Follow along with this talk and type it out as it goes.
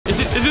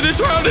Is it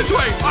this way or this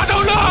way? I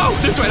don't know.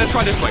 This way. Let's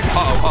try this way.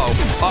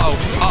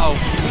 Uh-oh.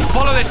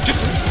 Follow this.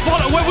 Just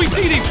follow when we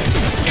see these.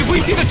 If we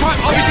see the time,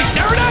 obviously.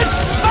 There it is.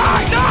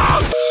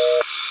 Ah, no.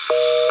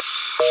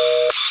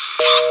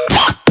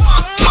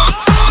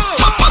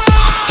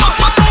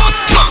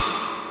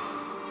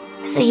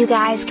 So you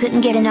guys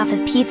couldn't get enough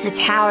of Pizza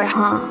Tower,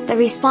 huh? The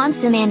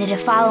response demanded a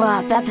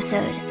follow-up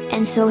episode,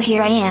 and so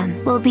here I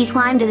am. Will we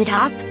climb to the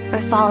top,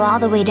 or fall all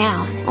the way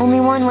down? Only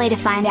one way to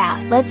find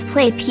out. Let's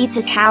play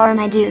Pizza Tower,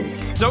 my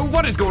dudes. So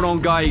what is going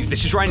on, guys?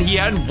 This is Ryan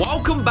here, and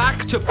welcome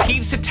back to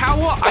Pizza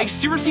Tower. I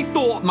seriously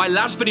thought my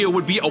last video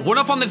would be a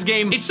one-off on this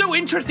game. It's so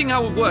interesting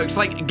how it works.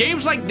 Like,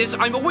 games like this,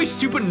 I'm always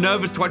super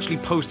nervous to actually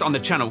post on the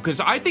channel, because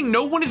I think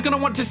no one is going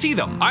to want to see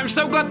them. I'm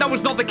so glad that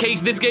was not the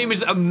case. This game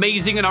is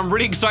amazing, and I'm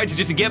really excited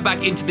just to get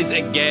back into this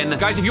again.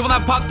 Guys, if you want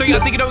that part 3, I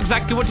think you know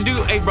exactly what to do.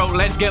 Hey, bro,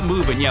 let's get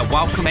moving. Yeah,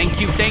 welcome. Thank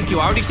you.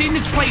 I already seen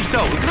this place,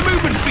 though. Look at the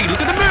movement speed.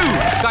 Look at the moves.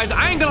 Guys,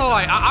 I ain't gonna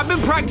lie. I've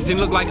been practicing.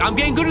 Look, like, I'm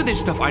getting good at this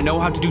stuff. I know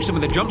how to do some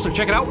of the jumps, so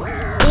check it out.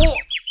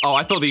 Oh,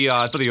 I thought the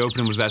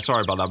opening was there.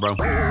 Sorry about that, bro.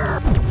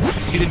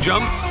 See the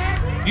jump?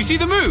 You see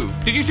the move?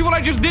 Did you see what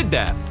I just did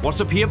there? What's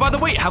up here, by the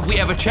way? Have we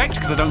ever checked?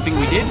 Because I don't think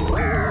we did.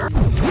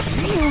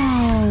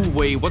 Ooh,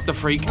 wait, what the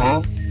freak?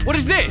 Huh? What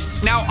is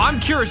this? Now, I'm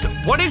curious.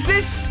 What is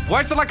this?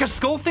 Why is there like a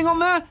skull thing on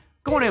there?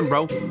 Go on in,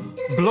 bro.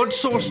 Blood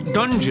Source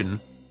Dungeon.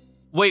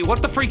 Wait,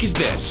 what the freak is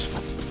this?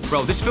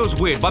 Bro, this feels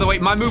weird. By the way,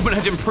 my movement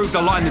has improved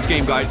a lot in this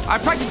game, guys. I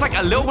practiced like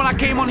a little when I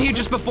came on here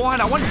just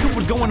beforehand. I wanted to see what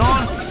was going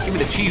on. Give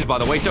me the cheese, by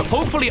the way. So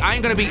hopefully I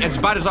ain't gonna be as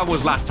bad as I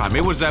was last time.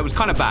 It was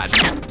kind of bad.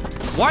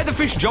 Why are the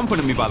fish jumping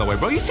at me, by the way,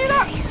 bro? You see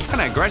that?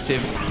 Kind of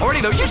aggressive. Already,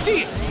 though, you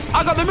see,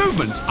 I got the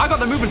movements. I got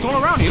the movements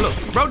all around here. Look,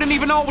 bro didn't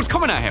even know what was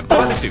coming at him. How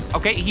about this dude?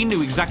 Okay, he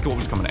knew exactly what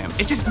was coming at him.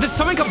 It's just, there's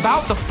something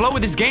about the flow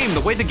of this game,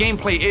 the way the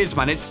gameplay is,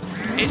 man. It's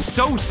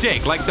so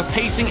sick. Like, the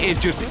pacing is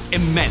just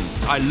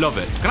immense. I love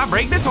it. Can I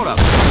break this? Hold up.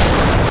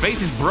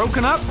 Base is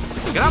broken up.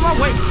 Get out of my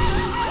way.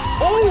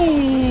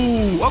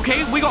 Oh,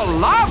 okay, we got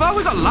lava.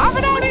 We got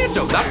lava down here,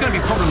 so that's going to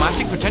be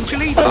problematic,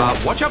 potentially.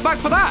 Watch out back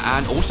for that,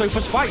 and also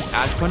for spikes,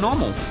 as per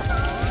normal.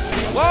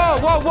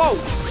 Whoa.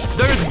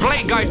 There is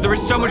blade, guys. There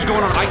is so much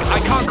going on. I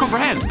can't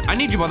comprehend. I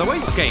need you, by the way.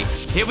 Okay,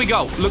 here we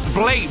go. Look,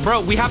 blade,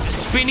 bro. We have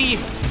spinny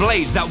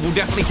blades that will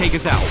definitely take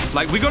us out.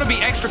 Like, we got to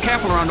be extra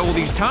careful around all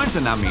these turns,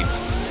 and that means.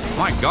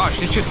 My gosh,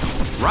 this just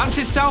ramps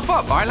itself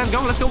up. All right,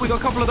 let's go. We got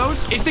a couple of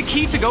those. Is the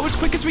key to go as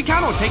quick as we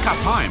can or take our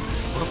time?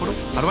 Hold up.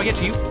 How do I get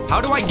to you?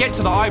 How do I get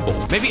to the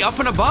eyeball? Maybe up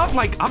and above?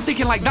 Like, I'm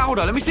thinking like that. Hold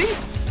on, let me see.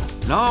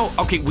 No.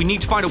 Okay, we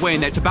need to find a way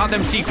in there. It's about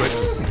them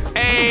secrets.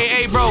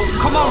 Hey, bro,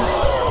 come on.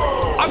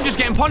 I'm just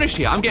getting punished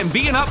here. I'm getting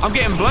beaten up. I'm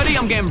getting bloody.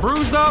 I'm getting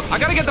bruised up. I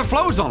gotta get the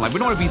flows on. Like, we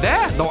don't want to be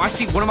there. Though I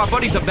see one of my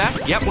buddies up there.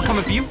 Yep, we're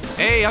coming for you.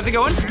 Hey, how's it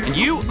going? And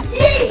you?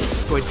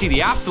 Go and see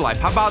the afterlife.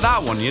 How about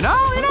that one? You know?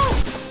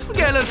 We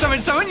get a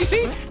little something, you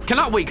see? Can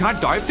I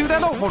dive through there,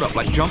 though? Hold up,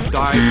 like, jump,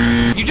 dive.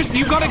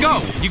 You gotta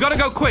go. You gotta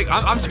go quick.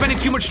 I'm spending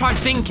too much time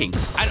thinking.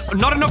 And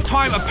not enough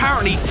time,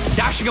 apparently,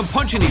 dashing and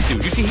punching these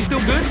dudes. You see, he's still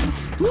good?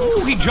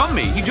 Ooh, he jumped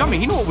me. He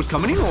knew what was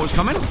coming.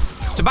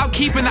 It's about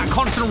keeping that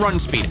constant run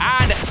speed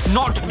and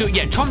not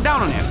chomp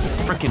down on him.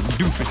 Freaking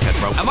doofus head,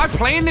 bro. Am I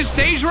playing this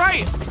stage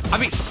right? I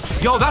mean,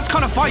 yo, that's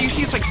kind of fire. You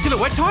see, it's like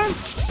silhouette time.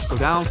 Go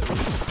down.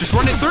 Just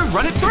run it through.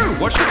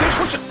 Watch the fish.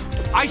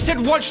 I said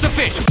watch the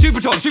fish.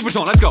 Super tone.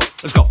 Let's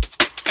go.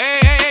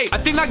 Hey. I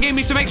think that gave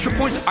me some extra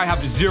points. I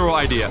have zero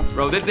idea.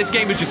 Bro, this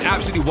game is just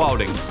absolutely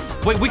wilding.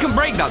 Wait, we can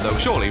break that, though,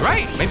 surely,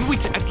 right? Maybe we,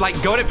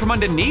 got it from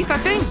underneath, I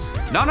think?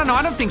 No,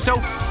 I don't think so.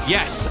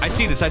 Yes, I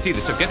see this.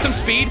 So get some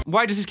speed.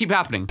 Why does this keep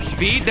happening?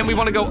 Speed, then we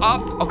want to go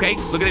up. Okay,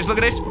 look at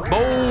this.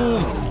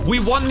 Boom. We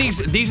won these.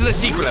 These are the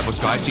secret levels,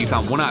 guys. So you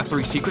found 1 out of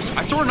 3 secrets.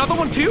 I saw another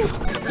one, too.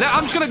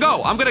 I'm just gonna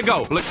go.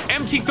 Look,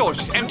 empty thoughts.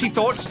 Just empty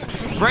thoughts.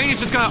 Brain is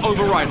just gonna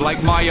override,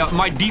 like,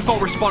 my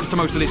default response to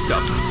most of this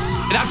stuff.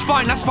 And that's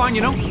fine,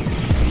 you know?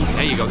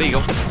 There you go.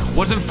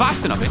 Wasn't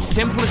fast enough. It's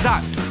simple as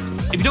that.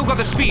 If you don't got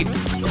the speed.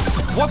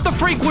 What the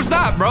freak was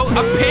that, bro?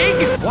 A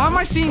pig? Why am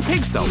I seeing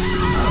pigs, though?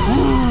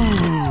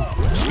 Ooh.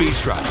 Speed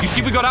strat. You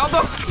see we got out,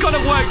 though? It's gonna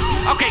work.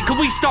 Okay, can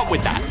we stop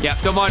with that? Yeah,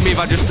 don't mind me if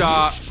I just,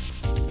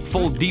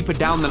 fall deeper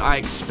down than I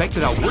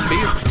expected I would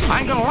be. I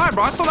ain't gonna lie,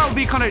 bro. I thought that would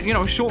be kind of,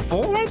 a short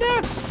fall right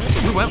there.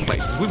 We went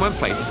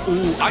places.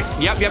 Ooh,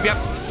 yep.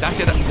 That's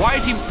it. Why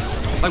is he...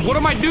 Like, what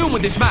am I doing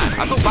with this man?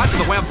 I feel bad for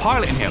the way I'm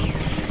piloting him.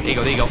 There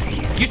you go.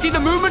 You see the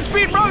movement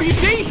speed, bro? You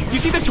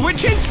see the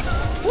switches?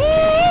 Woo!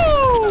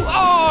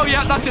 Oh,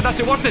 yeah, that's it.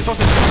 What's this?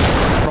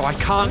 Bro, I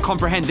can't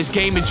comprehend. This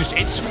game is just,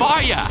 it's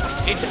fire.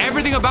 It's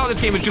everything about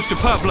this game is just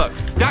superb. Look,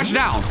 dash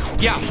down.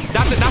 Yeah,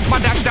 that's it. That's my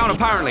dash down,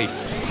 apparently.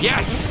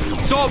 Yes,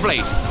 sword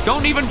blade.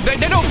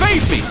 They don't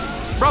faze me.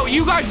 Bro,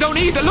 you guys don't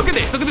either. Look at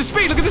this. Look at the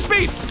speed. Keep it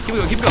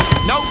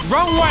going. No,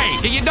 wrong way.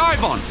 Get your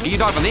dive on.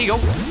 There you go.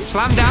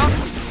 Slam down.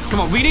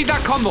 Come on, we need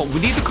that combo. We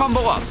need the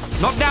combo up.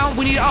 Not down,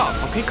 we need it up.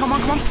 Okay, come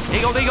on. There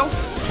you go.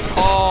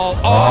 Oh.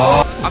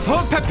 I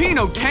put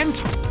Pepino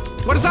tent.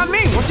 What does that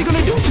mean? What's he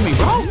gonna do to me,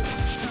 bro?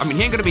 I mean,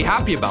 he ain't gonna be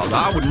happy about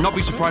that. I would not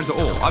be surprised at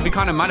all. I'd be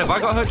kind of mad if I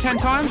got hurt 10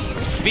 times.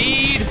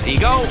 Speed. There you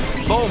go.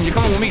 Boom. You're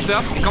coming with me,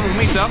 sir. You're coming with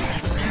me, sir.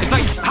 It's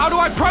like, how do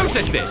I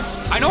process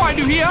this? I know I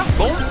do here.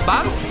 Boom.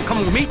 Bam. Come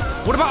on with me.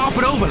 What about up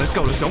and over? Let's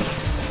go. Let's go.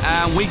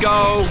 And we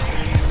go.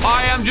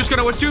 I am just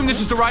gonna assume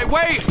this is the right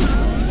way.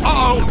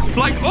 Uh-oh.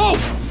 Like, oh,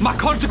 my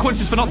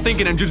consequences for not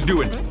thinking and just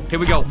doing. Here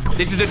we go.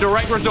 This is the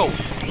direct result.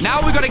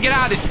 Now we gotta get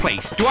out of this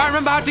place. Do I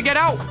remember how to get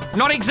out?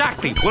 Not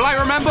exactly. Will I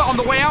remember on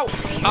the way out?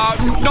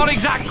 Not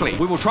exactly.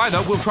 We will try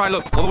though. We'll try,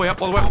 look, all the way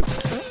up, all the way up.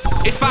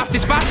 It's fast,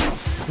 it's fast.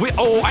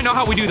 Oh, I know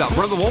how we do that.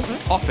 Run the wall,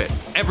 off it.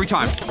 Every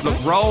time.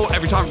 Look, roll,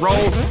 every time,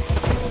 roll.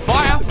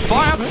 Fire,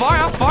 fire,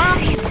 fire, fire.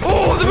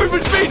 Oh, the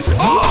movement speed.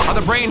 Oh,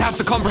 the brain has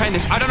to comprehend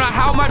this. I don't know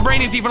how my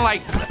brain is even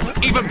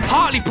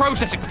partly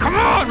processing. Come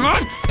on,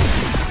 man.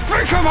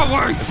 Freak out my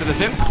way. That's it,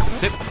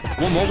 that's it.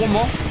 One more, one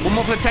more. One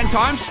more for the 10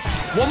 times.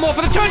 One more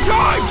for the 10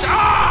 times!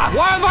 Ah!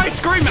 Why am I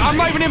screaming? I'm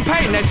not even in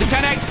pain. There's the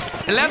 10x.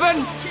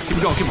 11.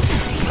 Keep going, keep going.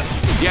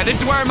 Yeah, this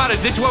is where it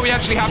matters. This is where we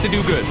actually have to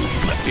do good.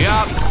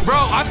 Yeah. Bro,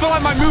 I feel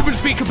like my movement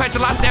speed compared to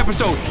last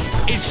episode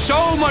is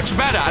so much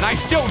better, and I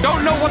still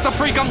don't know what the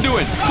freak I'm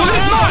doing. Look at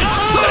this man!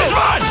 Look at this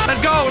man!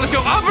 Let's go, let's go.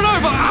 Up and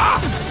over. Ah!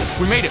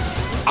 We made it.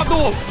 Up the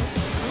wall.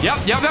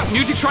 Yep, yep, yep.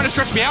 Music's trying to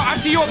stress me out. I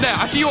see you up there.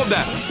 I see you up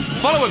there.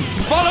 Follow him.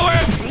 Follow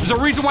him. There's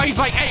a reason why he's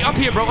like, hey, up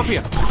here, bro, up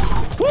here.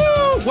 Woo!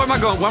 Where am I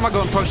going? Where am I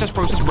going? Process,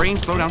 process, brain,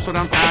 slow down,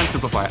 and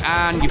simplify.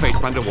 And you face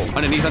plant the wall.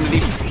 Underneath,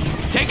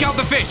 underneath. Take out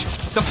the fish.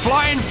 The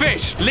flying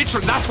fish.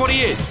 Literally, that's what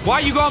he is. Why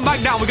are you going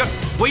back down? Where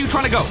are you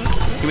trying to go?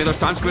 Give me those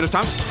times, give me those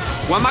times.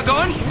 Where am I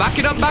going? Back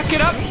it up, back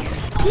it up.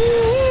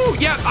 Woo!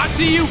 Yeah, I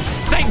see you.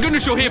 Thank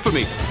goodness you're here for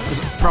me.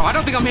 Bro, I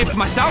don't think I'm here for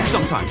myself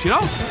sometimes, you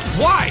know?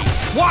 Why?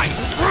 Why?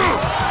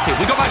 Okay,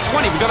 we got that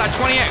 20. We got that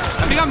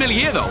 20x. I think I'm nearly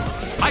here, though.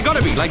 I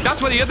gotta be. Like,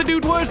 that's where the other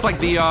dude was. Like,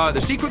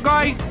 the secret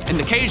guy in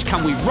the cage.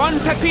 Can we run,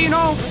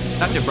 Peppino?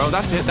 That's it, bro.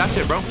 That's it. That's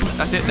it, bro.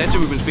 That's it. There's the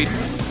movement speed.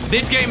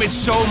 This game is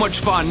so much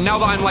fun. Now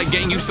that I'm, like,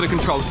 getting used to the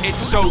controls, it's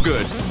so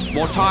good.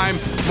 More time.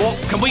 More.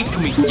 Can we?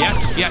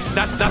 Yes, yes.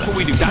 That's what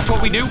we do. That's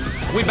what we do.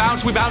 We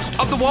bounce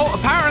up the wall.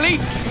 Apparently.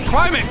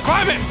 Climb it.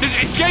 Climb it.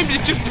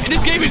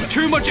 This game is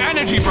too much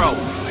energy, bro.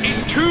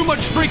 It's too much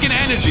freaking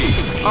energy.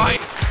 All right.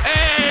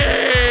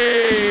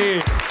 Hey!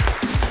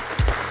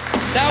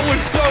 That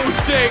was so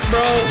sick,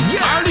 bro.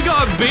 Yes. I already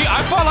got a beat.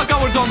 I felt like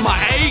I was on my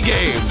A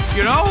game,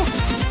 you know?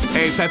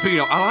 Hey,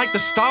 Peppino, I like the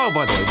style,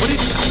 by the way. What is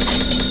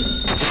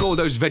that? Look at all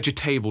those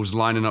vegetables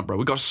lining up, bro.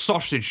 We got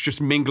sausage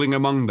just mingling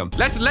among them.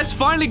 Let's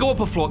finally go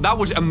up a floor. That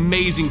was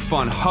amazing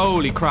fun.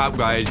 Holy crap,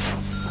 guys.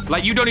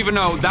 Like, you don't even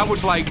know. That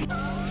was, like,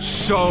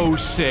 so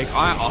sick.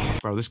 Oh,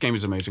 bro, this game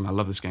is amazing. I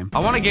love this game. I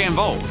want to get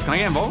involved. Can I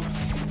get involved?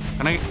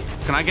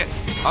 Can I get...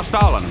 I'll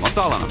style on him. I'll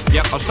style on him.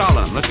 Yep, I'll style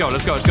on him. Let's go,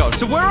 let's go, let's go.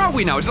 So where are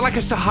we now? Is it like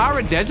a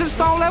Sahara Desert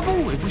style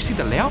level? If we see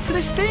the layout for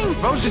this thing?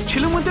 Bro's just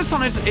chilling with us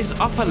on his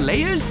upper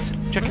layers.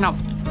 Checking out.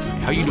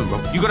 How you doing,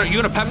 bro? You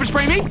gonna pepper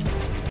spray me?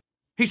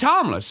 He's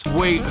harmless.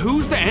 Wait,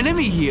 who's the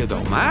enemy here,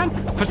 though, man?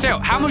 For sale.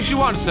 How much you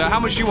want, sir? How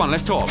much you want?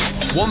 Let's talk.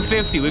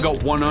 150. We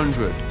got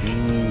 100.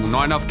 Ooh,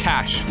 not enough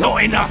cash.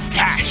 Not enough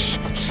cash,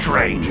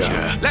 stranger.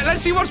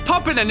 Let's see what's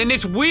popping in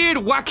this weird,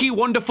 wacky,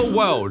 wonderful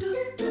world.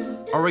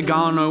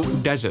 Oregano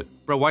Desert.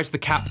 Bro, why is the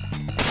cow?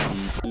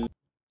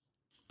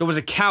 There was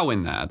a cow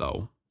in there,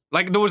 though.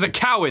 Like, there was a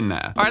cow in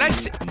there. All right,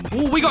 let's...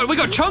 Ooh, we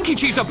got chunky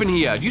cheese up in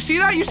here. Do you see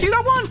that? You see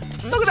that one?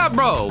 Look at that,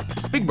 bro.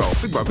 Big bro,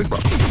 big bro, big bro.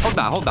 Hold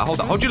that, hold that, hold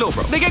that. Hold your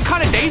little bro. They get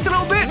kind of dazed a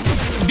little bit.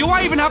 Do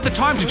I even have the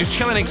time to just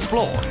chill and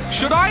explore?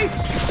 Should I?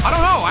 I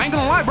don't know. I ain't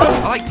gonna lie,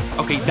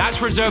 bro. Okay,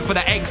 that's reserved for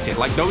the exit.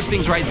 Like, those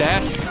things right there,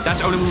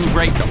 that's only when we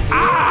break them.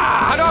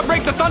 Ah! How do I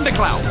break the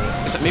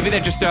thundercloud? So maybe they're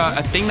just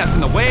a thing that's in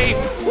the way.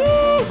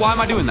 Woo! Why am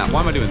I doing that?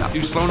 Why am I doing that?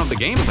 Dude, slowing up the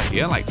game over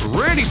here. Like,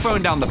 really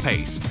slowing down the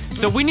pace.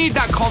 So we need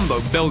that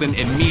combo building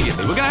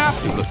immediately. We're gonna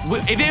have to.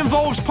 Look, if it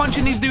involves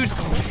punching these dudes,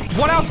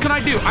 what else can I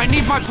do? I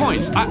need my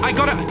points. I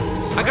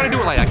gotta do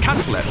it like that.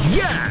 Cancel it.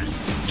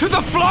 Yes! To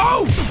the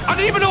flow! I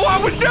didn't even know what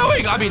I was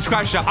doing! I mean,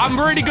 scratch that. I'm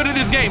really good at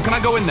this game. Can I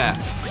go in there?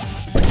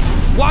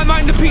 Why am I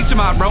in the pizza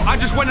mart, bro? I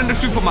just went in the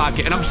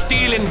supermarket and I'm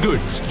stealing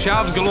goods.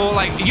 Shelves galore.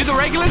 Like, are you the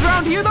regulars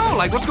around here, though?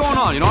 Like, what's going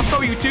on? You know, I'll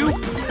throw you too.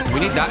 We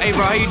need that. Hey,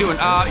 bro, how you doing?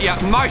 Yeah,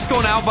 my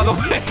store now, by the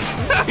way.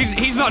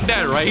 he's not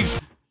dead, right?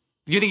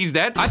 Do you think he's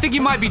dead? I think he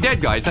might be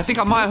dead, guys. I think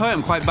I might hurt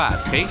him quite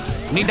bad, okay?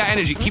 Need that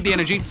energy. Keep the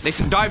energy. They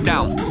should dive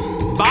down.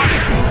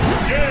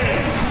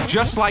 Bam!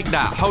 Just like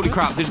that. Holy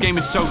crap, this game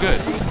is so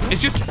good.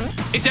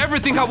 It's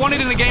everything I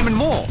wanted in the game and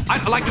more.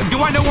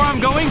 Do I know where I'm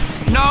going?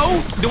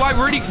 No. Do I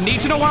really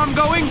need to know where I'm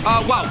going?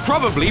 Well,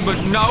 probably,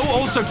 but no.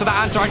 Also, to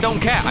that answer, I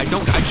don't care. I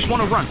just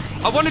want to run.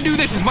 I want to do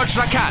this as much as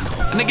I can.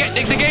 And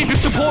the game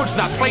just supports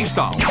that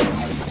playstyle.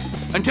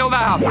 Until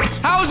that happens.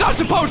 How is that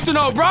supposed to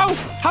know, bro?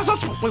 How's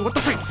that wait, what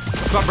the freak?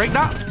 Do I break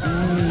that?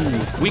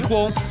 Ooh, weak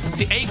wall.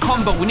 It's an 8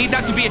 combo. We need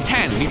that to be a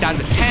 10. We need that as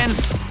a 10.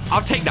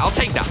 I'll take that. I'll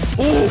take that.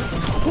 Ooh.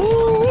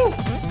 Ooh.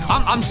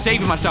 I'm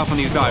saving myself on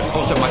these dives.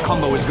 Also, my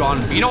combo is gone.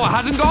 But you know what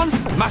hasn't gone?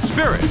 My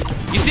spirit.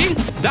 You see?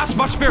 That's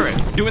my spirit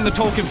doing the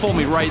talking for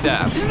me right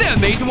there. Isn't it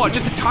amazing what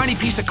just a tiny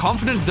piece of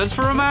confidence does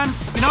for a man?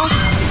 You know?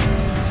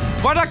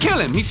 Why'd I kill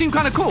him? He seemed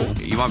kind of cool.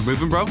 You mind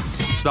moving, bro?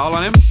 Style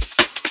on him.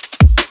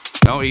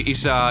 No,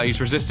 he's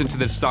resistant to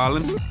the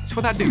styling. That's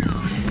what that do.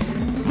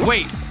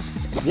 Wait.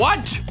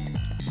 What?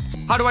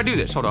 How do I do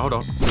this? Hold on, hold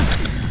on.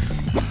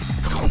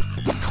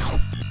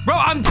 Bro,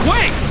 I'm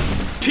quick!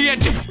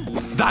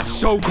 TNT. That's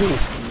so cool.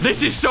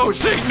 This is so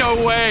sick, no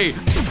way.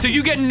 So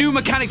you get new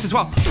mechanics as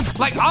well.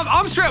 Like,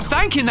 I'm straight up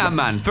thanking that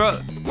man for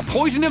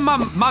poisoning my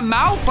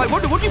mouth. Like,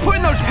 what do you put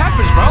in those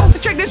peppers, bro?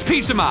 Let's check this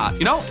piece of art,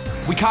 you know?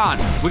 We can't.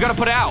 We gotta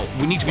put it out.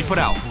 We need to be put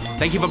out.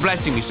 Thank you for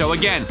blessing me. So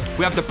again,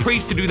 we have the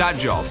priest to do that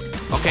job.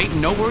 Okay,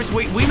 no worries.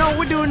 We know what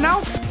we're doing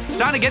now.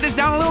 Starting to get this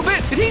down a little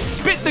bit. Did he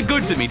spit the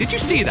goods at me? Did you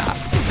see that?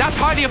 That's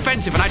highly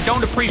offensive, and I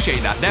don't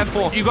appreciate that.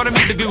 Therefore, you gotta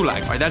meet the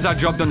gulag. All right, that's our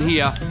job done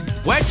here.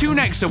 Where to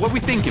next? So what are we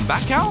thinking?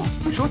 Back out?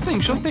 Sure thing,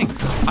 sure thing.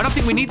 I don't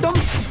think we need them.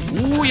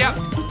 Ooh, yeah.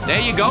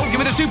 There you go. Give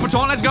me the super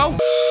taunt. Let's go.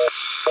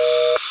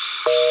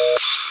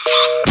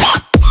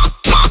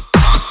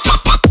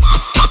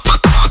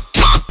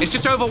 It's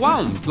just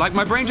overwhelmed. Like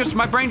my brain just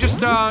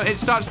it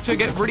starts to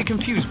get really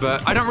confused,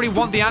 but I don't really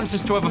want the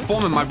answers to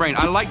overform in my brain.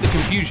 I like the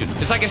confusion.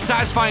 It's like a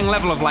satisfying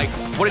level of like,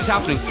 what is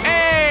happening?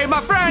 Hey, my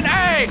friend,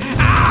 hey!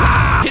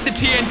 Ah! Hit the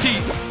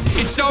TNT.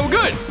 It's so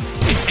good.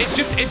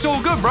 It's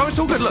all good, bro. It's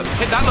all good. Look,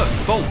 hit that, look.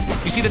 Boom.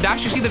 You see the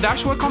dash? You see the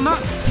dash work on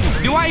that?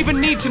 Do I even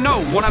need to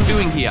know what I'm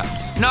doing here?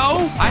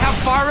 No, I have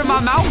fire in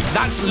my mouth.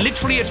 That's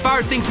literally as far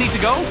as things need to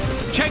go.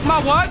 Check my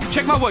work.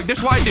 Check my work. This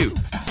is what I do.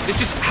 It's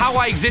just how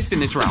I exist in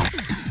this round.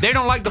 They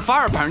don't like the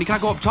fire, apparently. Can I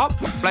go up top?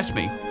 Bless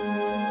me.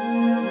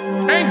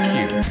 Thank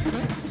you.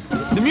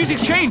 The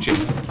music's changing.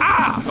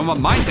 Ah! And my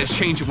mindset's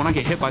changing when I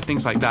get hit by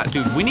things like that.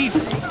 Dude, we need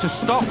to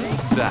stop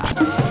that.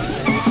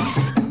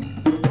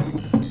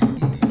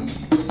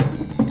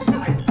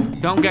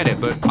 Don't get it,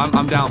 but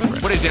I'm down for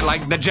it. What is it,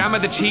 like the jam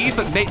of the cheese?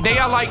 Like they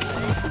are like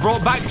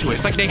brought back to it.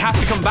 It's like they have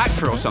to come back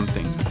for it or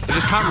something. They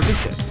just can't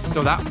resist it.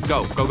 So that,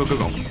 go.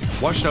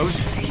 Watch those,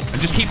 and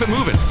just keep it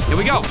moving. Here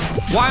we go.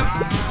 Why?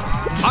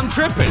 I'm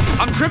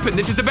tripping.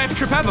 This is the best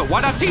trip ever.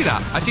 Why'd I see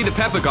that? I see the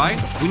pepper guy.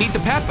 We need the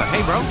pepper.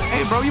 Hey,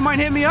 bro, you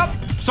mind hitting me up?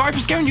 Sorry for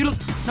scaring you. Look,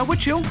 no, we're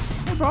chill.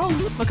 Hey, bro,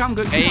 look, I'm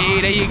good.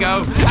 Hey, there you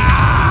go.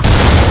 Ah!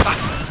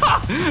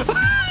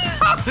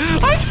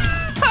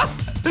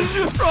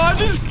 Bro,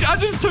 I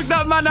just took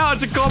that man out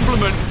as a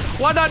compliment.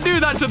 Why'd I do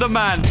that to the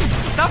man?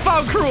 That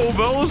felt cruel,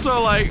 but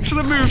also, like, should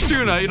have moved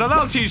sooner. You know,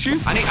 that'll teach you.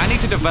 I need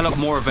to develop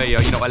more of a,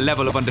 you know, a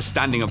level of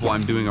understanding of what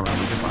I'm doing around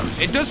these environments.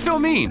 It does feel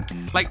mean.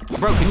 Like,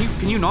 bro,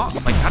 can you not?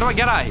 Like, how do I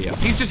get out of here?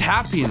 He's just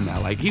happy in there.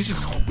 Like, he's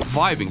just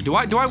vibing. Do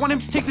I want him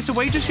to take this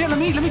away just yet? Let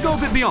me go a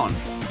bit beyond.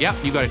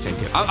 Yep, you gotta take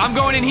it. I'm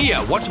going in here.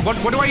 What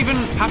do I even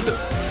have to?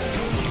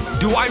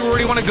 Do I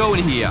really want to go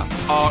in here?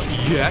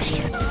 Yes.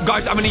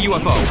 Guys, I'm in a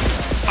UFO.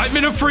 I'm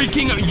in a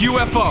freaking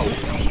UFO.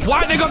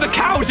 Why they got the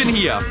cows in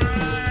here?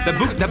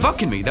 They're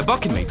bucking me.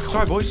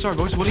 Sorry, boys.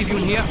 We'll leave you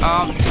in here.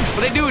 What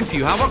are they doing to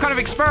you, huh? What kind of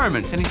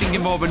experiments? Anything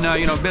involving,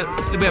 you know, a bit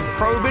of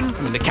probing?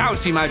 I mean, the cows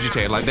seem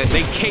agitated. Like,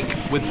 they kick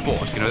with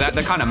force. You know,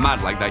 they're kind of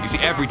mad like that. You see,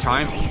 every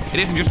time. It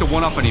isn't just a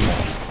one-off anymore.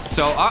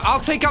 So,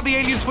 I'll take out the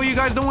aliens for you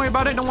guys. Don't worry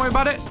about it.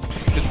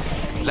 Just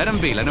let them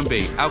be.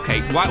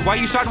 Okay, why are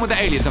you starting with the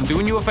aliens? I'm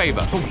doing you a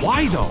favor. But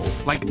why, though?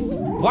 Like,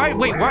 why?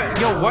 Wait, why?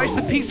 Yo, why is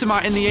the pizza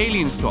mart in the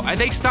alien store? Are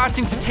they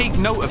starting to take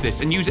note of this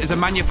and use it as a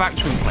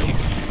manufacturing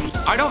place?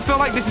 I don't feel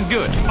like this is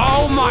good.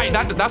 Oh my,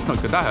 that's not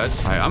good. That hurts.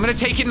 All right, I'm gonna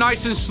take it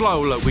nice and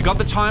slow. Look, we got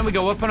the time. We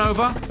go up and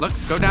over. Look,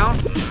 go down.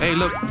 Hey,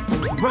 look.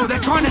 Bro, they're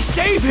trying to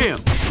save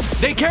him.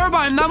 They care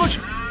about him that much.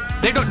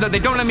 They don't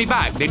let me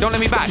back.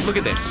 Look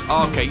at this.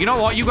 Okay, you know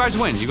what? You guys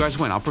win.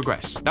 I'll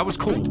progress. That was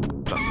cool,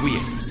 but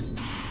weird.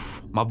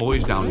 My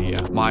boy's down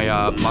here. My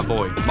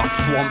boy. My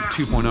Thwomp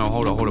 2.0.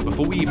 Hold on.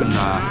 Before we even,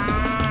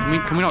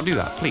 can we not do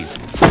that, please?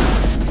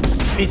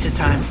 Pizza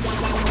time.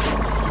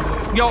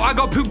 Yo, I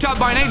got pooped out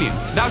by an alien.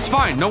 That's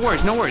fine. No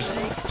worries.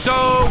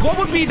 So, what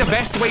would be the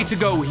best way to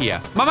go here?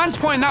 My man's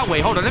pointing that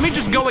way. Hold on. Let me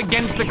just go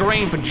against the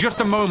grain for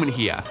just a moment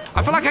here.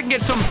 I feel like I can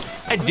get some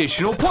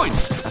additional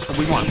points. That's what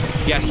we want.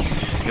 Yes.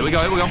 Here we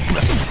go.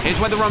 Here's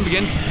where the run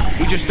begins.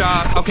 We just,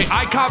 okay,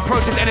 I can't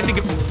process anything.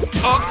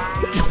 Oh.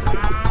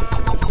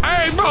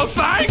 Hey, bro,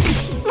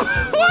 thanks.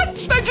 What?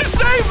 They just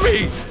saved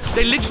me.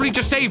 They literally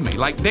just saved me.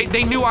 Like,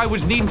 they knew I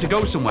was needing to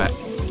go somewhere.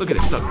 Look at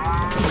this, look.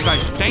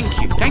 Guys,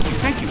 thank you.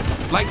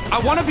 Like, I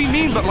want to be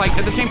mean, but, like,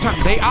 at the same time,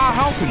 they are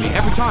helping me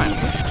every time.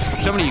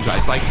 So many of you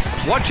guys, like,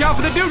 watch out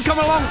for the dude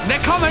coming along. They're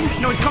coming.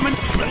 No, he's coming.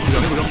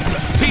 Here we go.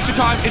 Pizza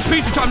time. It's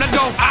pizza time. Let's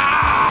go.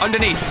 Ah!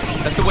 Underneath.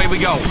 That's the way we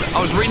go.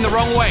 I was reading the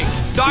wrong way.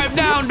 Dive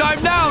down.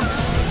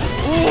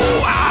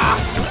 Ooh, ah!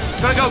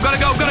 Gotta go.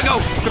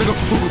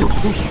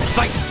 It's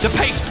like the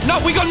pace.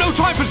 No, we got no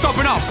time for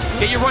stopping up.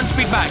 Get your run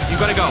speed back. You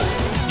gotta go.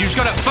 You just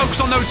gotta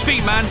focus on those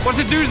feet, man. What's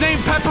this dude's name?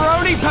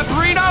 Pepperoni?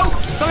 Pepperino?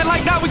 Something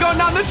like that. We going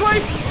down this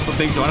way? I don't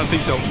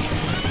think so.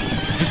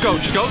 Just go.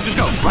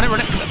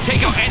 Run it.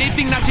 Take out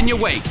anything that's in your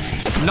way.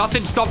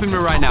 Nothing's stopping me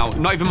right now.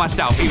 Not even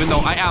myself, even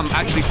though I am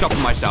actually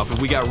stopping myself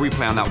if we get a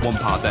replay on that one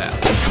part there.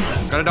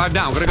 Gotta dive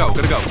down. Gotta go.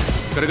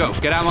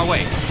 Get out of my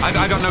way. I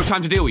got no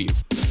time to deal with you.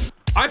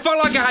 I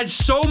felt like I had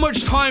so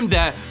much time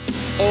there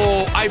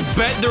Oh, I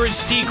bet there is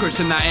secrets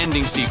in that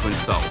ending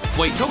sequence, though.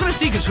 Wait, talking of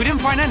secrets, we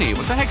didn't find any.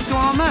 What the heck's going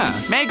on there?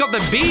 May got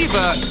the B,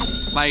 but,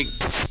 like...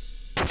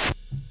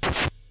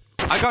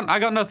 I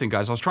got nothing,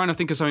 guys. I was trying to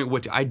think of something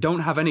witty. I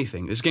don't have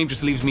anything. This game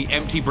just leaves me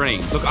empty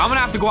brain. Look, I'm gonna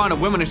have to go out on a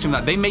whim and assume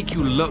that they make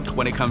you look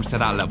when it comes to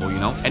that level, you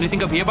know?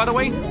 Anything up here, by the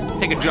way?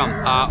 Take a jump.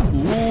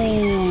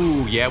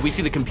 Ooh, yeah, we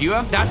see the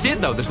computer. That's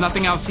it, though. There's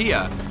nothing else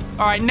here.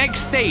 All right, next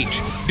stage.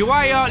 Do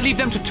I leave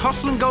them to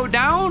tussle and go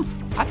down?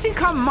 I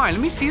think I might. Let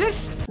me see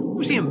this.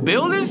 We're seeing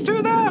buildings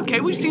through there. Okay,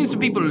 we've seen some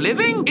people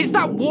living. Is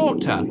that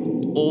water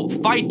or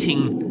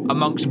fighting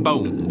amongst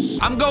bones?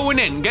 I'm going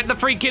in. Get the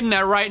freak in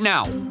there right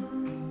now.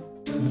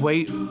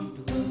 Wait.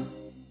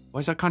 Why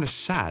is that kind of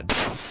sad?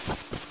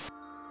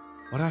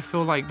 Why do I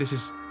feel like this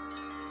is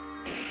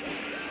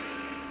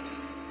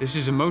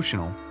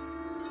emotional?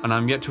 And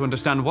I'm yet to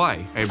understand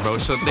why. Hey, bro,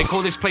 so they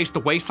call this place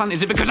the Wasteland?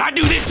 Is it because I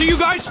do this to you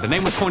guys? The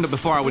name was coined up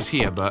before I was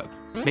here, but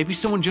maybe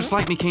someone just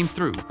like me came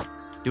through.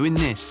 Doing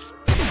this.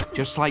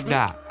 Just like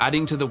that.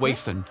 Adding to the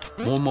Wasteland.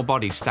 More and more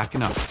bodies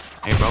stacking up.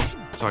 Hey, bro.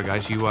 Sorry,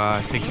 guys. You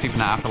take a seat in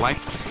that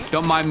afterlife.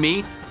 Don't mind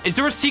me. Is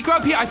there a secret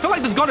up here? I feel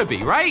like there's gotta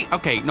be, right?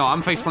 Okay, no,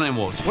 I'm faceplanting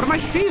walls. What am I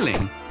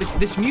feeling?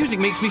 This music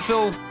makes me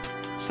feel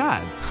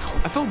sad.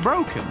 I feel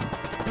broken.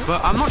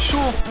 But I'm not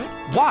sure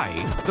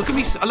why. Look at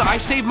me. Look, I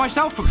saved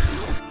myself from...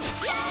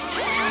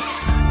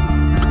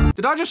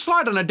 Did I just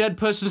slide on a dead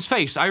person's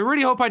face? I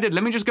really hope I did.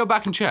 Let me just go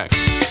back and check.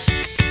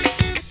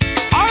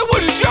 I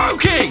was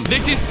joking!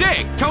 This is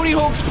sick. Tony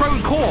Hawk's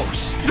Pro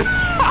Corpse.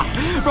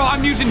 Bro,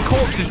 I'm using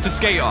corpses to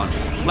skate on.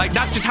 Like,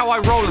 that's just how I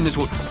roll in this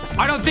world.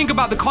 I don't think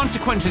about the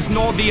consequences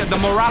nor the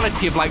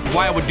morality of, like,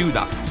 why I would do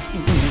that.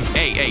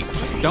 Hey,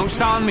 don't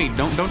start on me.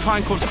 Don't try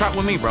and cause crap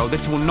with me, bro.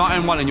 This will not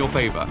end well in your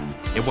favor.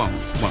 It won't.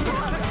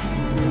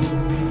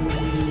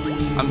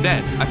 I'm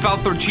dead. I fell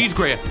through a cheese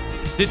grater.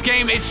 This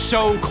game is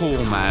so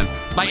cool, man.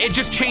 Like, it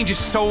just changes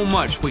so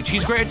much. Wait,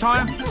 cheese grater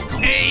time?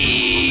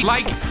 Hey!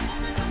 Like,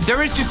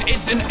 there is just,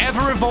 it's an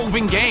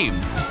ever-evolving game.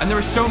 And there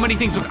are so many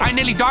things. Look, I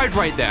nearly died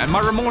right there. And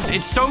my remorse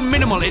is so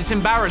minimal, it's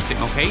embarrassing,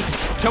 okay?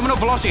 Terminal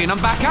velocity, and I'm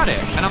back at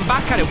it. And I'm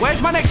back at it.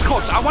 Where's my next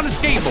corpse? I want a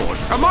skateboard.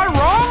 Am I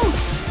wrong?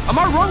 Am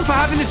I wrong for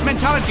having this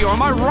mentality, or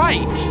am I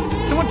right?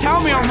 Someone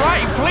tell me I'm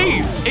right,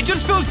 please. It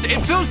just feels,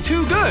 it feels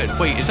too good.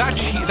 Wait, is that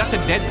cheese? That's a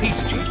dead piece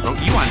of cheese, bro.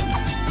 You want...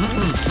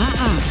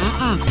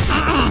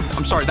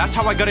 I'm sorry, that's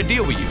how I gotta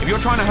deal with you. If you're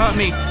trying to hurt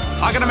me,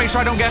 I gotta make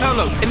sure I don't get hurt.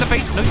 Look, in the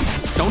face. No,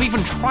 don't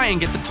even try and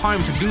get the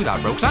time to do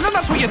that, bro. Because I know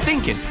that's what you're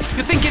thinking.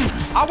 You're thinking,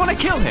 I want to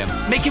kill him.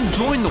 Make him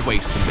join the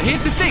Wasteland. But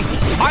here's the thing.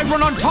 I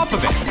run on top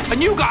of it.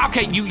 And you got...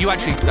 Okay, you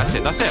actually... That's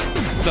it.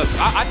 Look,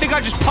 I think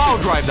I just pile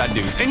drive that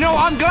dude. And you know,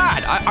 I'm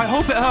glad. I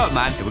hope it hurt,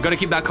 man. We're gonna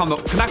keep that combo.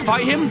 Can I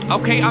fight him?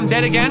 Okay, I'm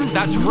dead again.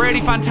 That's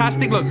really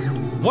fantastic. Look,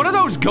 what are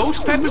those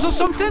ghost peppers or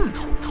something?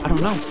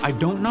 I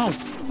don't know.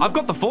 I've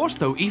got the force,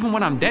 though, even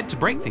when I'm dead, to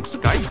break things.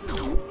 Look, guys,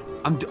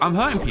 I'm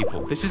hurting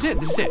people. This is it.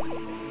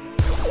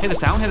 Hear the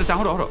sound?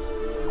 Hold on.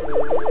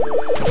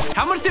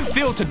 How much did it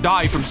feel to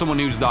die from someone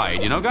who's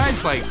died? You know,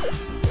 guys? Like,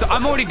 so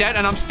I'm already dead,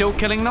 and I'm still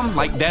killing them.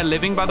 Like, they're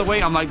living, by the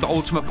way. I'm like the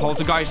ultimate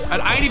poltergeist. And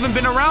I ain't even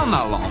been around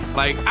that long.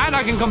 Like, and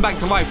I can come back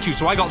to life, too,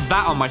 so I got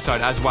that on my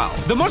side as well.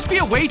 There must be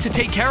a way to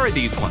take care of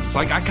these ones.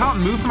 Like, I can't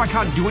move them. I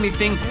can't do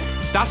anything.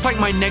 That's, like,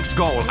 my next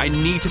goal. I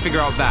need to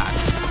figure out that.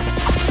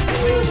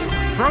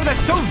 Bro, they're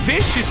so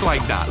vicious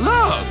like that.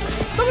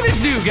 Look at this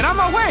dude. Get out of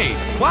my way.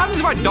 What happens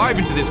if I dive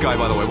into this guy,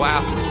 by the way? What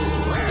happens?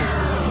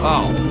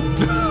 Oh.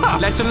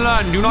 Lesson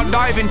learned. Do not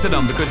dive into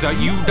them because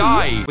you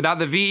die without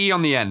the VE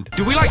on the end.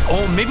 Do we like...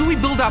 Oh, maybe we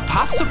build our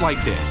paths up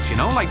like this, you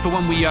know? Like for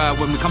when we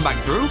come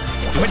back through.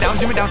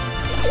 Zoom it down.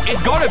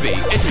 It's gotta be.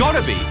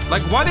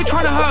 Like, why are they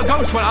trying to hurt a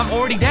ghost when I'm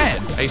already dead?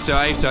 Hey,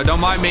 sir, don't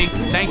mind me.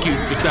 Thank you.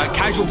 It's that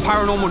casual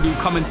paranormal dude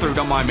coming through.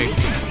 Don't mind me.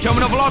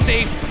 Terminal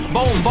velocity.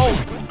 Boom.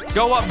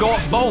 Go up,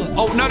 boom.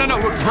 Oh, no.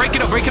 Break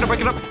it up.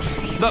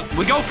 Look,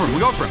 we go for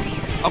him.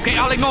 Okay,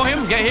 I'll ignore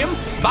him. Get him.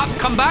 Bop,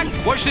 come back.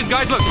 Watch this,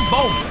 guys. Look,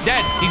 boom.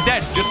 Dead. He's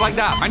dead. Just like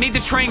that. I need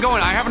this train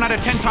going. I haven't had a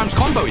 10 times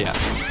combo yet.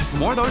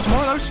 More of those.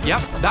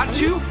 Yep, that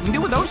too. We can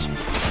deal with those.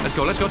 Let's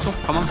go.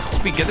 Come on.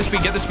 Speed. Get the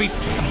speed.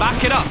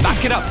 Back it up.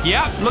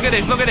 Yeah, look at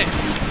this.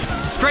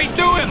 Straight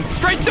through him.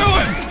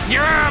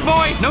 Yeah,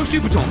 boy. No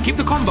super taunt. Keep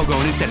the combo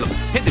going instead. Look,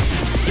 hit this.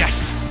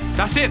 Yes.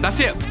 That's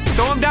it.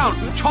 Throw him down.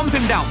 Chomp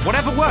him down.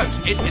 Whatever works.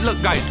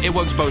 Look, guys, it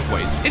works both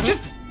ways. It's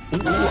just... Ooh,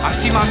 I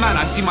see my man.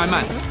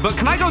 But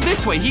can I go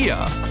this way here?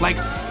 Like,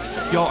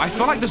 yo, I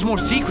feel like there's more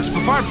secrets.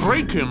 Before I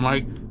break him,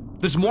 like,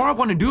 there's more I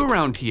want to do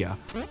around here.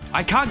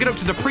 I can't get up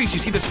to the priest. You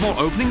see the small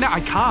opening there?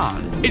 I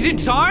can't. Is it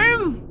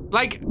time?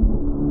 Like,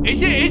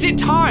 is it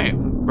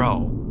time,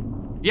 bro?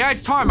 Yeah,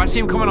 it's time. I see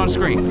him coming on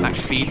screen.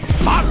 Max speed.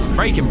 Ah,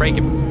 break him.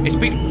 It's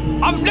speed.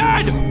 I'm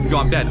dead! Yo,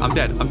 I'm dead.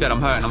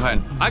 I'm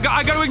hurting. I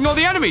got to ignore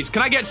the enemies.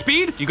 Can I get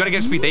speed? You got to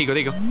get speed. There you go.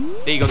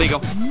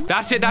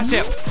 That's it.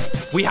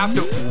 We have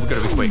to... We got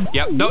to be quick.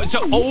 Yep. No,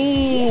 so...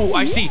 Oh,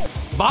 I see.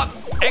 Bop.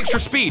 Extra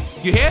speed.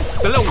 You hear?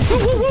 The little woo,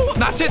 woo, woo.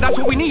 That's it. That's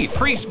what we need.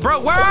 Priest, bro,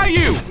 where are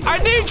you? I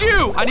need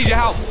you. I need your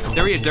help.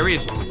 There he is. There he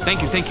is.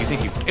 Thank you. Thank you.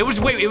 Thank you. It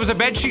was a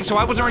bed sheet, so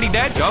I wasn't already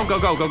dead. Go, go,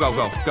 go, go, go,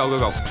 go, go, go,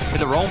 go. Hit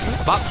the roll.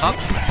 Up.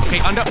 Okay,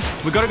 under.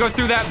 We gotta go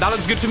through that. That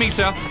looks good to me,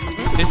 sir.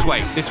 This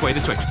way. This way.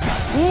 This way.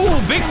 Ooh,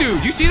 big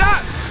dude. You see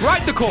that?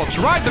 Ride the corpse.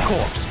 Ride the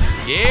corpse.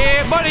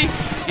 Yeah, buddy.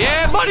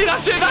 Yeah, buddy.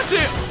 That's it. That's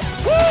it.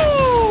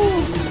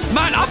 Woo!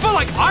 Man, I feel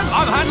like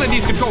I'm handling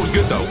these controls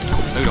good though.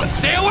 There we go.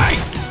 Stay away!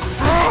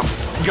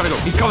 You gotta go.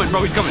 He's coming,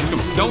 bro. He's coming.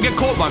 Don't get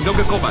caught, man. Don't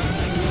get caught, man.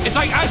 It's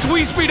like as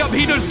we speed up,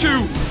 he does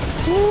too.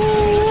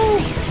 Woo!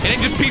 It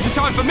ain't just pizza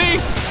time for me.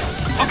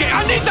 Okay,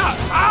 I need that.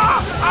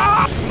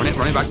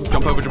 Running back.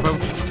 Jump over.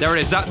 There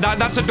it is.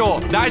 That's a door.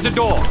 That is a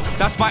door.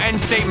 That's my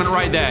end statement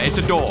right there. It's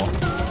a door.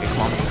 Okay,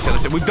 come on.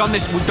 Let's it. We've done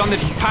this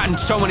pattern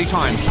so many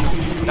times.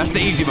 That's the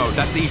easy mode.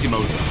 That's the easy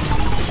mode.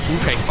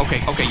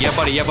 Okay. Yeah,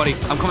 buddy.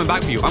 I'm coming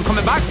back for you.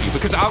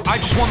 Because I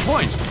just want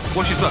points.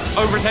 Watch this, look.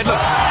 Over his head, look.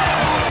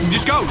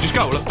 Just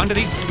go. Look, under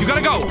these. You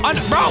gotta go.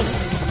 Bro!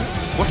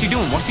 What's he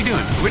doing?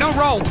 If we don't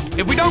roll,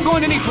 if we don't go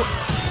underneath...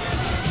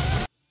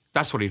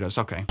 That's what he does,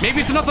 okay.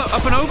 Maybe it's another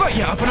up and over?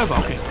 Yeah, up and over,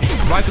 okay.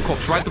 Ride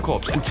the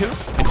corpse.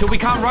 Until we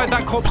can't ride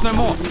that corpse no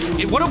more.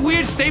 What a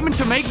weird statement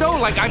to make, though.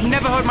 Like, I've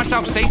never heard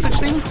myself say such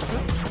things.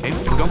 Okay,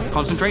 here we go.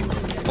 Concentrate.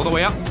 All the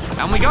way up.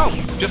 And we go.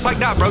 Just like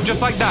that, bro.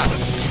 Just like that.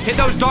 Hit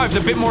those dives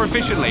a bit more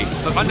efficiently.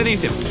 Look,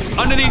 underneath him.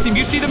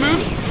 You see the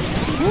moves?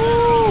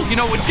 Woo! You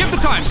know, skip the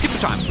time.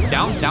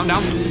 Down.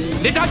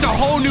 This adds a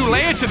whole new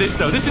layer to this,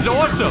 though. This is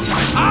awesome.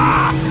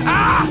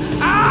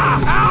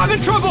 I'm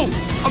in trouble.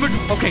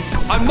 Okay,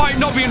 I might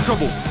not be in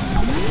trouble.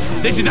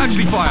 This is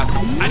actually fire.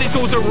 And it's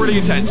also really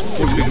intense.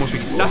 More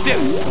speed. That's it.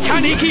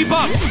 Can he keep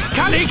up?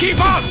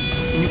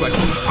 You guys.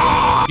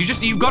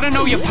 You gotta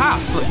know your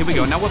path. Look, here we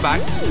go. Now we're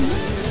back.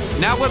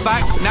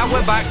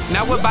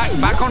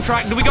 Back on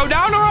track. Do we go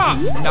down or up?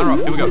 Down or up.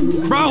 Here we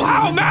go. Bro,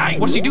 help me!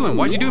 What's he doing?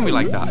 Why is he doing me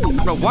like that?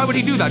 Bro, why would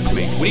he do that to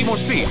me? We need more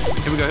speed.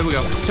 Here we go.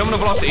 Terminal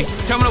velocity.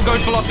 Terminal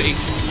ghost velocity.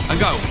 And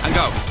go.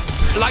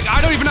 Like,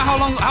 I don't even know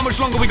how much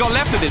longer we got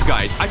left of this,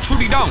 guys. I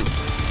truly don't.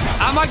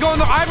 Am I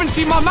going I haven't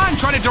seen my man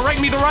trying to direct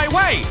me the right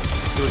way.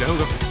 Here we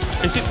go.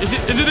 Is it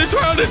this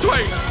way or this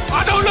way?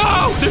 I don't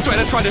know. This way.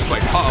 Let's try this way.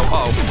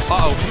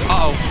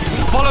 Uh-oh.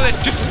 Follow this.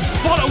 Just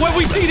follow when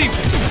we see these.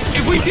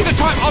 If we see the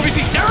time,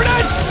 obviously. There it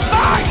is.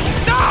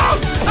 No.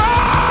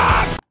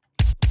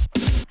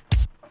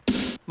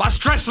 My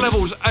stress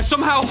levels are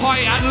somehow high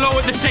and low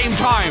at the same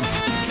time.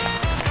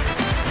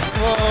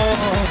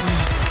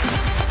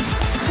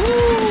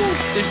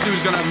 This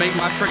dude's gonna make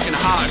my freaking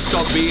heart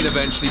stop beating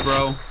eventually,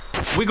 bro.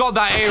 We got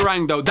that A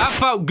rank though. That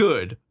felt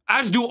good.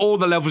 As do all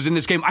the levels in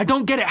this game. I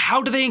don't get it.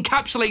 How do they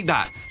encapsulate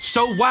that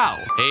so well?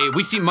 Hey,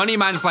 we see Money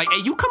Man's like, hey,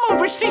 you come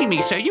over see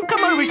me, sir. You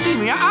come over see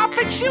me. I'll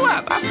fix you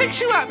up.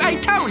 Hey,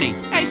 Tony.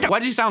 Why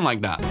does he sound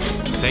like that?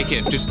 Take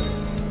it.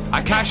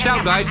 I cashed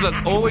out, guys. Look,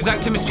 always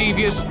acting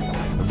mischievous.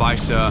 Goodbye,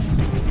 sir.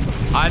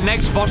 Our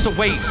next boss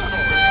awaits.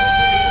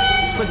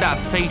 With that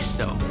face,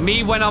 though.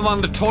 Me when I'm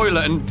on the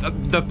toilet and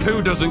the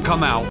poo doesn't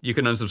come out. You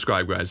can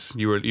unsubscribe, guys.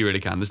 You really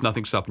can. There's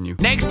nothing stopping you.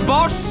 Next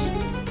boss.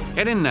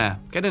 Get in there,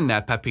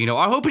 Peppino.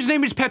 I hope his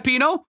name is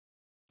Peppino.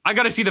 I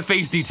gotta see the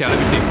face detail. Let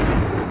me see.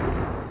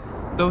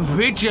 The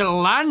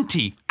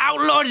Vigilante.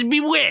 Outlaws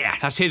beware.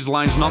 That's his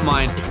lines, not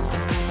mine.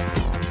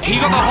 He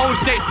got the whole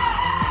state.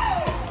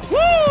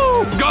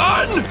 Woo!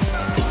 Gun!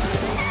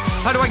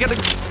 How do I get the...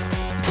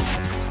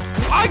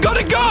 I got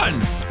a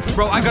gun!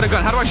 Bro, I got a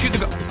gun. How do I shoot the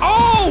gun?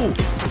 Oh!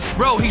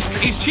 Bro, he's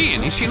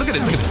cheating. Look at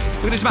this.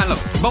 Look at this man. Look.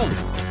 Boom.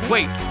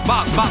 Wait.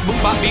 Bop, boop,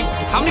 bop, beep.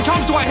 How many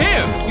times do I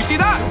hear him? You see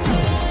that?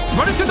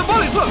 Running through the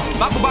bullets, look.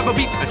 Bop, bop, bop,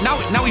 beep.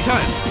 Now he's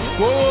hurting.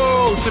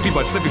 Whoa, slippy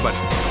butt.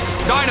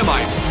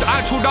 Dynamite. The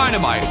actual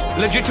dynamite.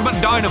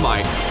 Legitimate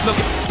dynamite. Look,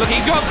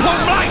 he's got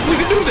point blank. We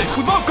can do this.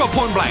 We both got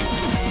point blank.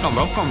 Come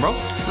on, bro.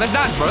 Let's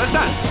dance, bro. Let's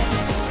dance.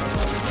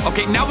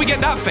 Okay, now we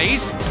get that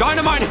phase.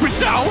 Dynamite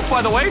himself,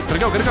 by the way. Gotta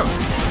go.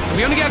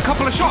 We only get a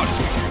couple of shots.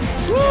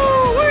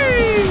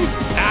 Woo-wee!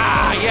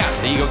 Yeah.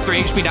 There you go.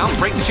 3 HP down.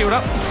 Break the shield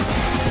up.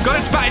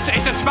 Got a spam.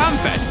 It's a spam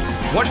fest.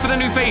 Watch for the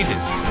new phases.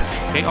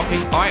 Okay.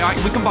 All right.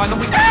 We combine them.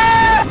 We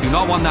do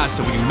not want that,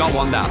 so we do not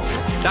want that.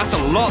 That's a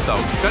lot,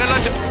 though.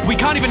 We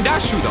can't even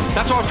dash through them.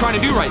 That's what I was trying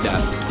to do right there.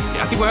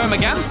 I think we're home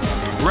again.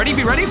 Ready?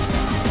 Be ready?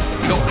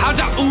 Go. How's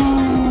that?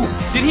 Ooh!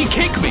 Did he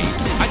kick me?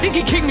 I think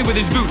he kicked me with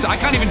his boots. I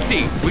can't even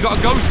see. We got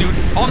a ghost dude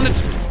on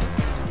this.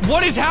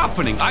 What is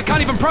happening? I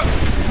can't even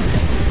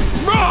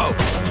Bro!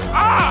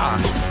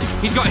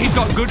 He's got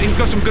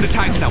some good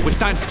attacks now.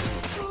 Withstand.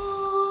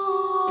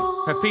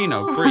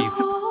 Peppino, breathe.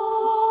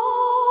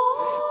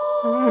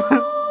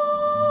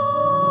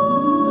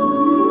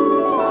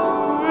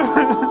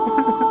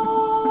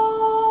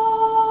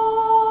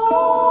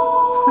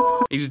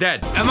 He's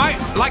dead.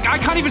 I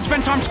can't even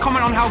spend time to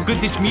comment on how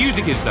good this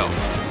music is, though.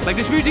 Like,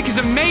 this music is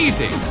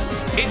amazing.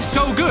 It's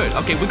so good.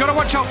 Okay, we gotta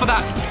watch out for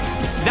that.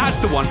 That's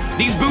the one.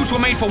 These boots were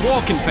made for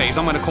walking phase.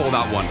 I'm gonna call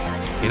that one.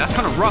 Yeah, that's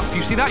kind of rough.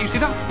 You see that?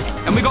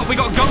 And we got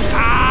ghost.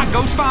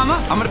 Ghost farmer.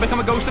 I'm gonna become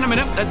a ghost in a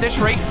minute at this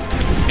rate.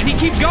 And he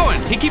keeps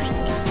going.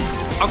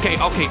 Okay.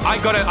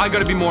 I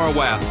gotta be more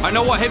aware. I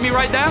know what hit me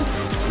right there.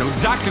 I know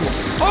exactly what.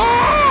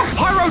 Oh!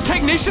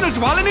 Pyrotechnician as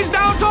well in his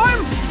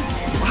downtime?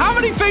 How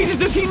many phases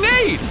does he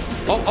need?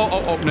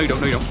 Oh. No, you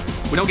don't.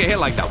 We don't get hit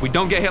like that. We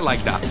don't get hit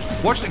like that.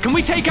 Watch. Can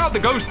we take out the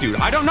ghost, dude?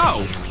 I don't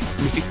know.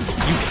 Let me see.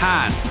 You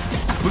can.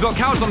 We got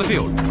cows on the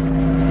field.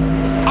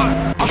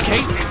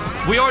 Okay.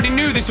 We already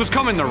knew this was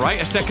coming though,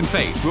 right? A second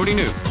phase. We already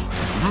knew.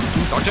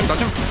 Dodge him. Look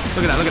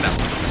at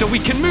that. So we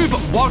can move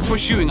whilst we're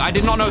shooting. I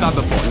did not know that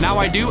before. Now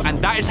I do, and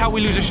that is how we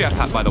lose a chef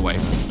hat, by the way.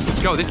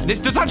 Yo, this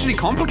does actually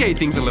complicate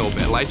things a little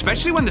bit, like,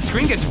 especially when the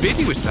screen gets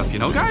busy with stuff, you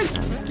know, guys?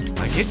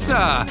 Like, it's,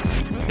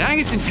 dang,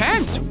 it's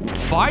intense.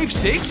 5,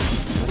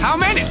 6? How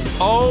many?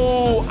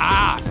 Oh,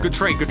 good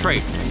trade.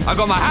 I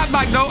got my hat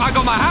back,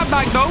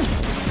 though.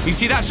 You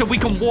see that? So we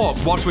can walk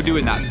whilst we're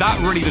doing that. That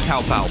really does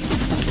help out.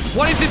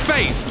 What is this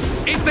phase?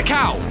 It's the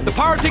cow. The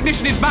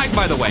pyrotechnician is back,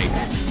 by the way.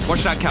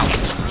 Watch that cow.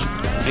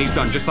 And he's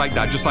done just like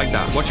that.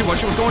 Watch it.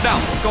 What's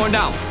going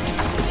down?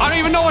 I don't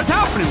even know what's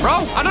happening,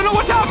 bro. I don't know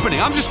what's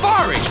happening. I'm just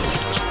firing.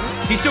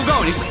 He's still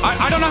going.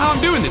 I don't know how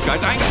I'm doing this,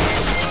 guys. I ain't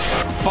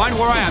gonna find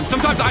where I am.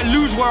 Sometimes I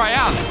lose where I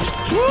am.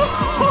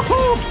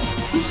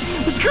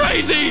 It's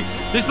crazy.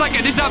 This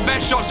is our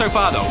best shot so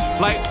far, though.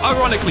 Like,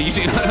 ironically, you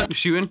see,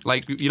 shooting.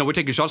 Like, you know, we're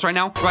taking shots right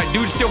now. Right,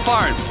 dude's still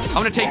firing. I'm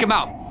gonna take him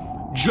out.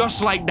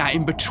 Just like that,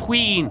 in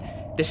between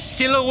the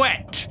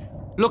silhouette.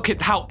 Look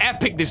at how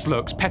epic this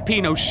looks.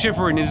 Peppino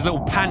shivering in his little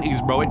panties,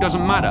 bro. It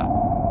doesn't matter.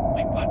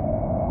 Wait, what?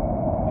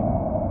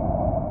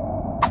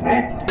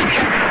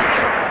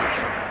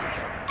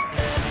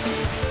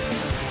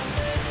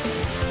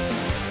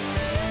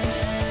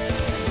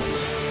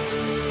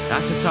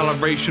 That's a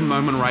celebration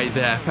moment right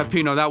there.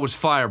 Peppino, that was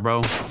fire,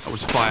 bro. That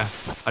was fire.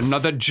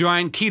 Another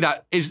giant key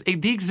that is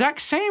the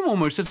exact same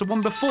almost as the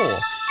one before.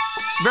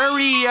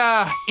 Very,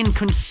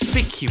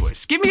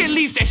 inconspicuous. Give me at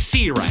least a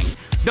C rank.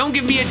 Don't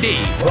give me a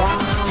D. Wow.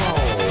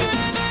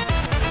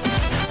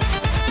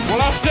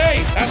 Well, I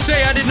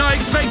say, I did not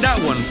expect that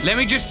one. Let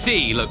me just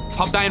see. Look,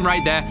 pop that in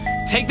right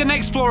there. Take the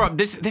next floor up.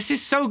 This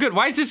is so good.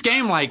 Why is this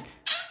game like,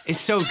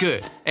 it's so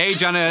good? Hey,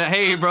 Jana.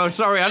 Hey, bro.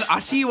 Sorry, I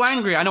see you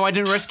angry. I know I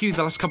didn't rescue you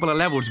the last couple of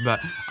levels, but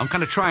I'm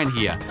kind of trying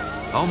here.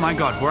 Oh my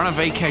God, we're on a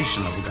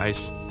vacation level,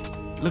 guys.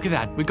 Look at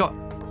that. We got,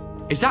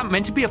 is that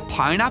meant to be a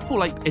pineapple?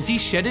 Like, has he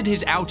shedded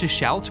his outer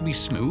shell to be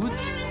smooth?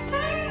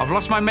 I've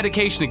lost my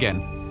medication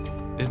again.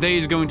 This day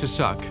is going to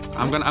suck.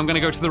 I'm gonna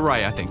go to the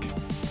right, I think.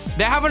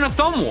 They're having a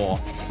thumb war.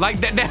 Like,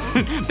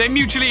 they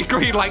mutually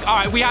agreed, like, all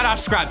right, we had our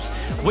scraps.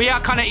 We are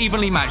kind of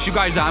evenly matched. You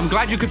guys are. I'm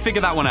glad you could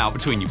figure that one out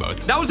between you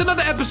both. That was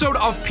another episode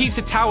of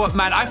Pizza Tower.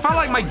 Man, I felt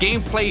like my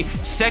gameplay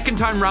second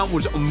time round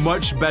was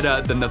much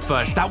better than the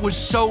first. That was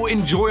so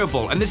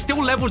enjoyable. And there's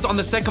still levels on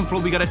the second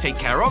floor we gotta take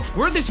care of.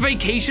 We're at this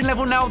vacation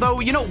level now, though.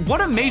 You know,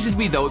 what amazes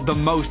me, though, the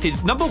most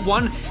is, number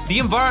one, the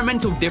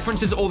environmental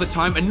differences all the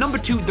time. And number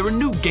two, there are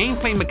new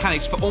gameplay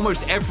mechanics for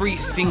almost every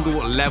single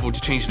level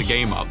to change the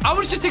game up. I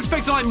was just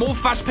expecting, like, more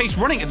fast-paced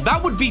running.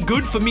 That would be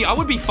good for me. I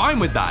would be fine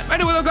with that.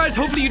 Anyway, though, guys,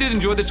 hopefully you did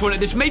enjoy this one.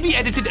 This may be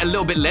edited a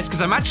little bit less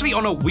because I'm actually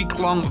on a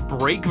week-long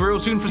break real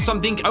soon for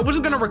something. I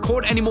wasn't going to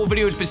record any more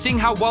videos, but seeing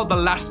how well the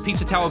last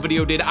Pizza Tower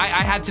video did, I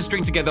had to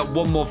string together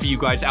one more for you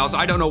guys, else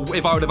I don't know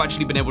if I would have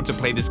actually been able to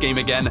play this game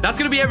again. That's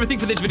going to be everything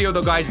for this video,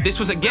 though, guys. This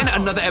was, again,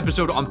 another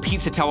episode on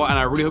Pizza Tower, and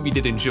I really hope you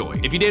did enjoy.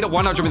 If you did,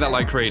 why not drop me that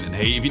like rating? And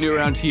hey, if you're new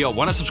around here,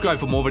 why not subscribe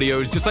for more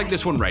videos just like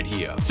this one right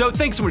here? So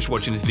thanks so much for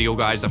watching this video,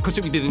 guys. Of course,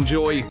 if you did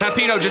enjoy,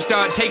 Peppino, just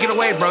take it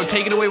away, bro.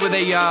 Take it away with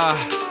a, yeah,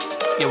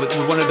 with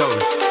one of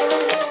those.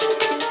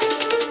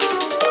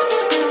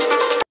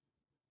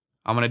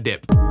 I'm gonna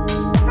dip.